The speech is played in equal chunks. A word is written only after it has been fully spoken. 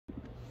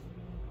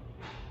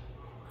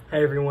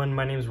Hey everyone,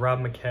 my name is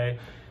Rob McKay.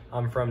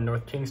 I'm from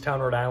North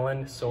Kingstown, Rhode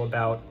Island, so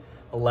about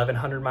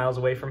 1,100 miles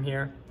away from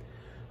here.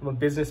 I'm a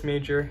business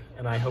major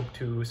and I hope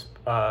to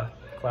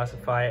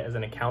classify as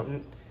an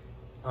accountant.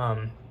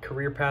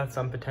 Career paths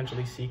I'm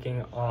potentially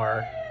seeking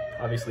are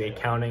obviously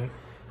accounting,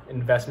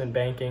 investment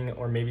banking,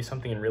 or maybe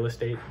something in real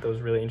estate.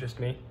 Those really interest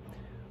me.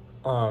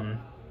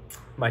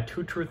 My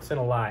two truths and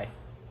a lie.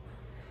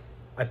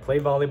 I play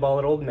volleyball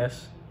at Old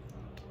Miss.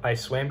 I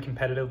swam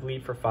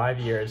competitively for 5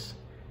 years,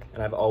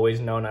 and I've always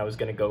known I was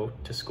going to go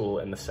to school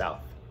in the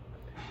South.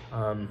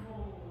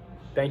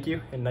 Thank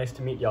you, and nice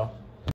to meet y'all.